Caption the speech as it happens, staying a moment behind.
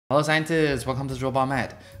Hello scientists, welcome to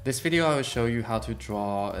DrawBioMed. This video I will show you how to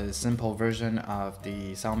draw a simple version of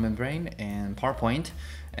the cell membrane in PowerPoint,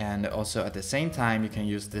 and also at the same time you can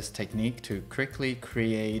use this technique to quickly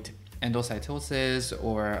create endocytosis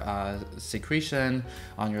or secretion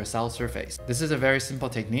on your cell surface. This is a very simple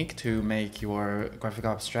technique to make your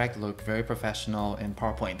graphical abstract look very professional in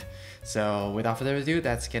PowerPoint. So without further ado,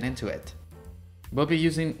 let's get into it. We'll be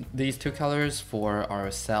using these two colors for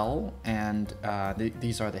our cell, and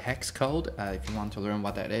these are the hex code. If you want to learn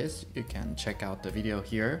what that is, you can check out the video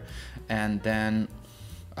here. And then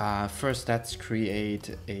first let's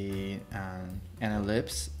create an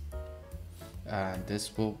ellipse.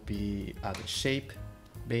 This will be the shape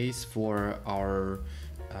base for our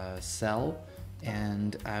cell,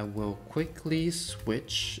 and I will quickly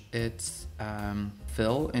switch its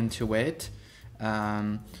fill into it.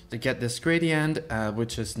 To get this gradient,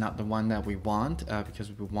 which is not the one that we want,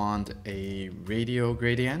 because we want a radial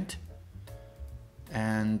gradient,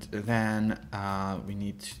 and then we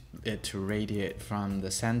need it to radiate from the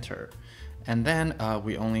center, and then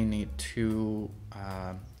we only need two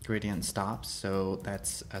gradient stops, so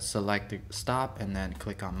let's select the stop and then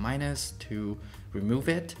click on minus to remove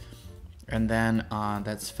it, and then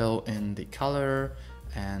let's fill in the color.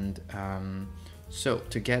 And so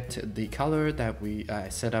to get the color that we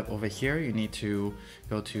set up over here, you need to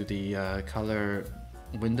go to the color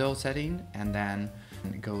window setting and then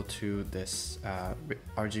go to this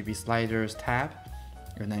RGB sliders tab,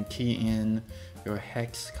 and then key in your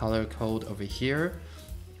hex color code over here.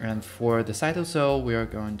 And for the cytosol, we are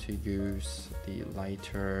going to use the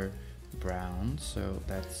lighter brown, so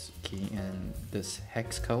let's key in this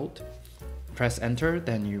hex code. Press enter,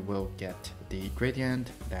 then you will get the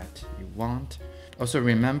gradient that you want. Also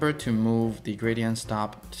remember to move the gradient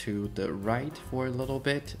stop to the right for a little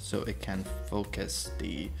bit so it can focus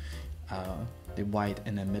the white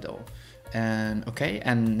in the middle. And okay,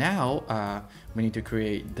 and now we need to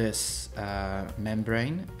create this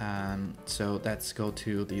membrane. So let's go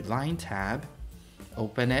to the line tab,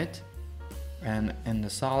 open it, and in the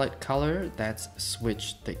solid color, let's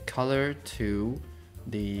switch the color to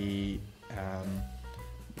the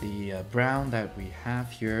brown that we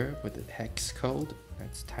have here with the hex code.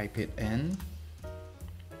 Let's type it in.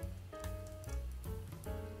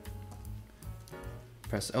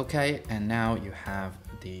 Press OK, and now you have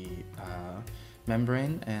the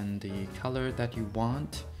membrane and the color that you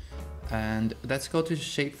want. And let's go to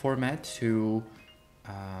shape format to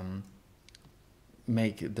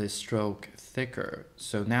make the stroke thicker.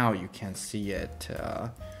 So now you can see it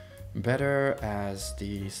better as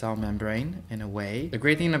the cell membrane in a way. The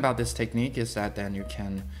great thing about this technique is that then you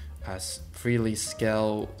can freely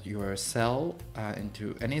scale your cell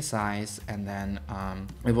into any size, and then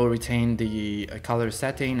it will retain the color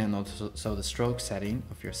setting and also the stroke setting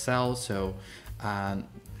of your cell. So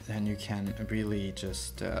then you can really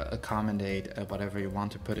just accommodate whatever you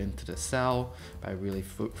want to put into the cell by really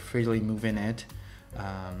freely moving it.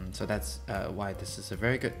 So that's why this is a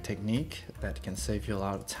very good technique that can save you a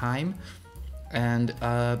lot of time. And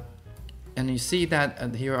you see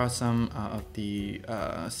that here are some of the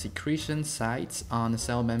secretion sites on the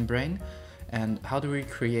cell membrane. And how do we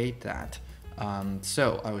create that?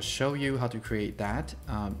 So I will show you how to create that.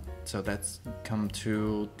 So let's come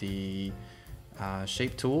to the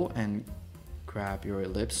shape tool and grab your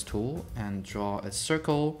ellipse tool and draw a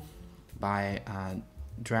circle by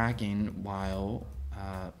dragging while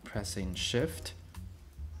pressing shift.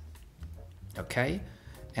 Okay,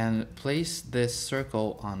 and place this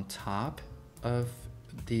circle on top of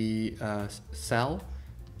the cell,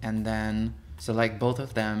 and then select both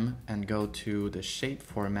of them and go to the shape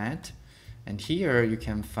format, and here you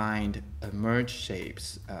can find a merge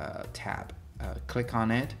shapes tab. Click on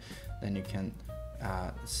it, then you can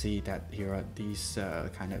see that here are these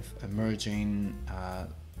kind of emerging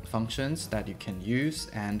functions that you can use,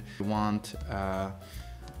 and you want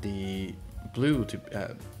the blue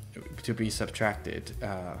to be subtracted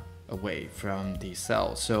away from the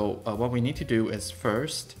cell. So what we need to do is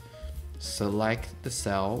first select the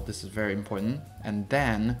cell. This is very important, and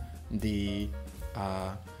then the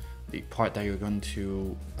part that you're going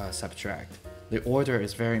to subtract. The order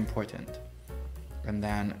is very important, and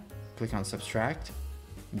then click on subtract.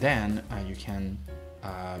 Then you can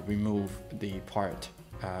remove the part,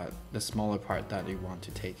 the smaller part that you want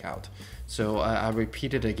to take out. So I'll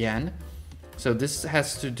repeat it again. So this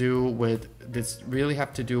really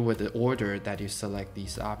have to do with the order that you select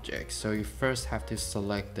these objects. So you first have to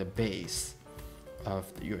select the base of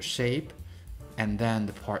your shape, and then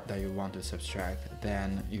the part that you want to subtract.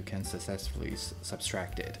 Then you can successfully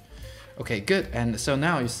subtract it. Okay, good. And so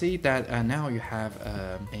now you see that now you have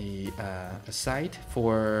a site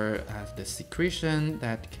for the secretion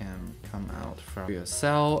that can come out from your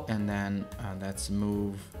cell, and then let's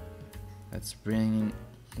bring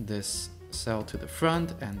this cell to the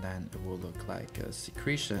front, and then it will look like a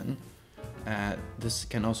secretion. This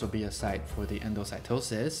can also be a site for the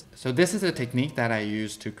endocytosis. So this is a technique that I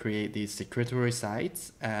use to create these secretory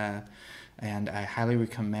sites. And I highly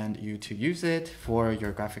recommend you to use it for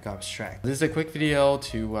your graphical abstract. This is a quick video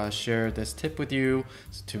to share this tip with you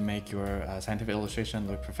to make your scientific illustration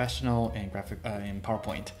look professional in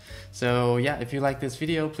PowerPoint. So yeah, if you like this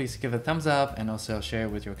video, please give it a thumbs up and also share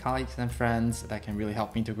it with your colleagues and friends. That can really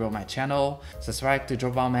help me to grow my channel. Subscribe to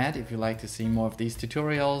DrawBioMed if you like to see more of these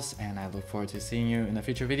tutorials, and I look forward to seeing you in the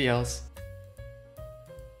future videos.